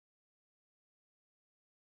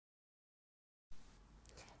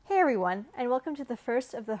Hey everyone, and welcome to the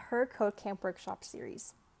first of the Her Code Camp Workshop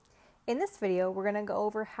series. In this video, we're going to go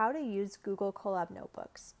over how to use Google Colab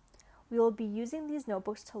notebooks. We will be using these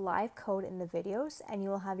notebooks to live code in the videos, and you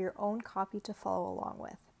will have your own copy to follow along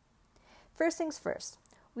with. First things first,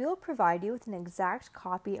 we will provide you with an exact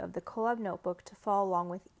copy of the Colab notebook to follow along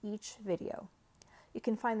with each video. You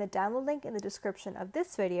can find the download link in the description of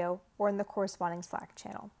this video or in the corresponding Slack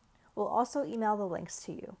channel. We'll also email the links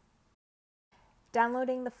to you.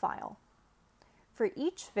 Downloading the file. For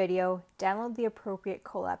each video, download the appropriate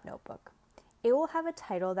Colab notebook. It will have a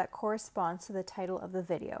title that corresponds to the title of the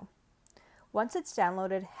video. Once it's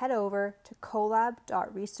downloaded, head over to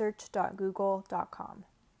colab.research.google.com.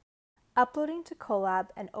 Uploading to Colab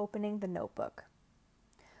and opening the notebook.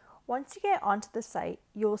 Once you get onto the site,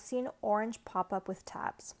 you will see an orange pop-up with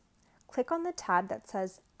tabs. Click on the tab that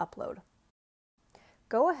says Upload.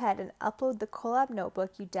 Go ahead and upload the Colab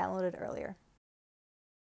notebook you downloaded earlier.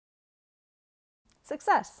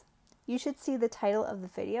 Success! You should see the title of the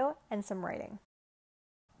video and some writing.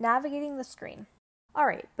 Navigating the screen.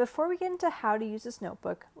 Alright, before we get into how to use this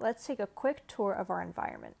notebook, let's take a quick tour of our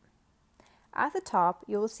environment. At the top,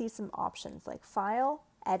 you will see some options like File,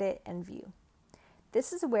 Edit, and View.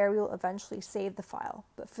 This is where we will eventually save the file,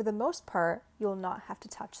 but for the most part, you will not have to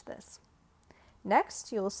touch this.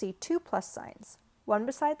 Next, you will see two plus signs, one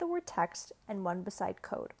beside the word text and one beside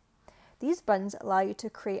code. These buttons allow you to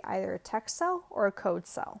create either a text cell or a code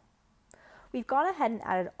cell. We've gone ahead and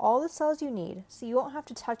added all the cells you need, so you won't have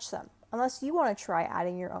to touch them, unless you want to try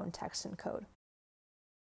adding your own text and code.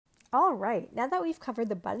 Alright, now that we've covered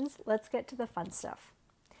the buttons, let's get to the fun stuff.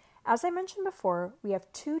 As I mentioned before, we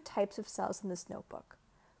have two types of cells in this notebook,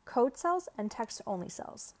 code cells and text-only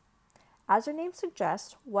cells. As their name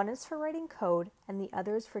suggests, one is for writing code and the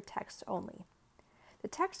other is for text only. The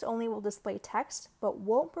text only will display text, but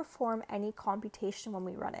won't perform any computation when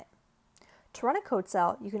we run it. To run a code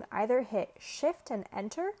cell, you can either hit Shift and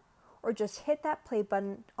Enter, or just hit that play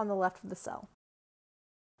button on the left of the cell.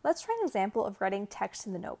 Let's try an example of writing text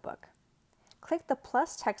in the notebook. Click the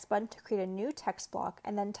plus text button to create a new text block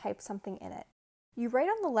and then type something in it. You write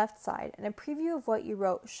on the left side, and a preview of what you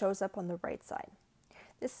wrote shows up on the right side.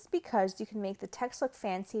 This is because you can make the text look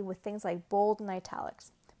fancy with things like bold and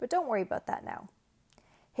italics, but don't worry about that now.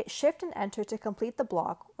 Hit Shift and Enter to complete the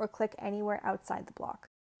block, or click anywhere outside the block.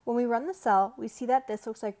 When we run the cell, we see that this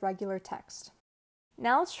looks like regular text.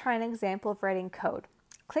 Now let's try an example of writing code.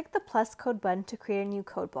 Click the plus code button to create a new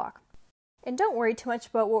code block. And don't worry too much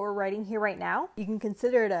about what we're writing here right now. You can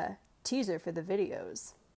consider it a teaser for the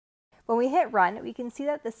videos. When we hit run, we can see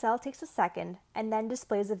that the cell takes a second and then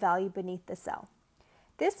displays a value beneath the cell.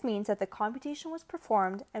 This means that the computation was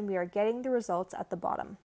performed and we are getting the results at the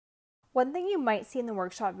bottom. One thing you might see in the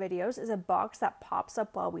workshop videos is a box that pops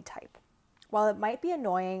up while we type. While it might be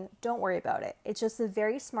annoying, don't worry about it. It's just a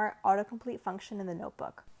very smart autocomplete function in the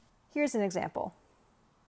notebook. Here's an example.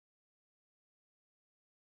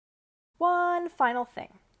 One final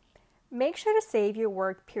thing. Make sure to save your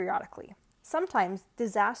work periodically. Sometimes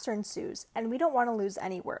disaster ensues and we don't want to lose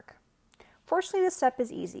any work. Fortunately, this step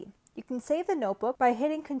is easy. You can save the notebook by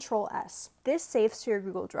hitting Ctrl+S. This saves to your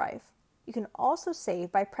Google Drive. You can also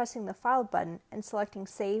save by pressing the File button and selecting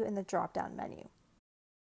Save in the drop-down menu.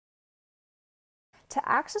 To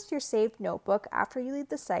access your saved notebook after you leave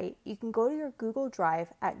the site, you can go to your Google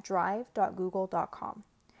Drive at drive.google.com.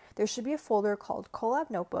 There should be a folder called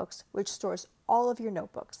Colab Notebooks, which stores all of your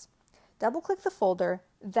notebooks. Double-click the folder,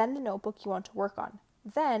 then the notebook you want to work on.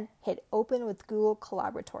 Then hit Open with Google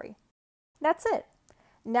Colaboratory. That's it!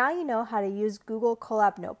 Now you know how to use Google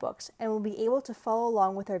Colab notebooks and will be able to follow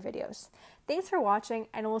along with our videos. Thanks for watching,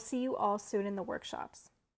 and we'll see you all soon in the workshops.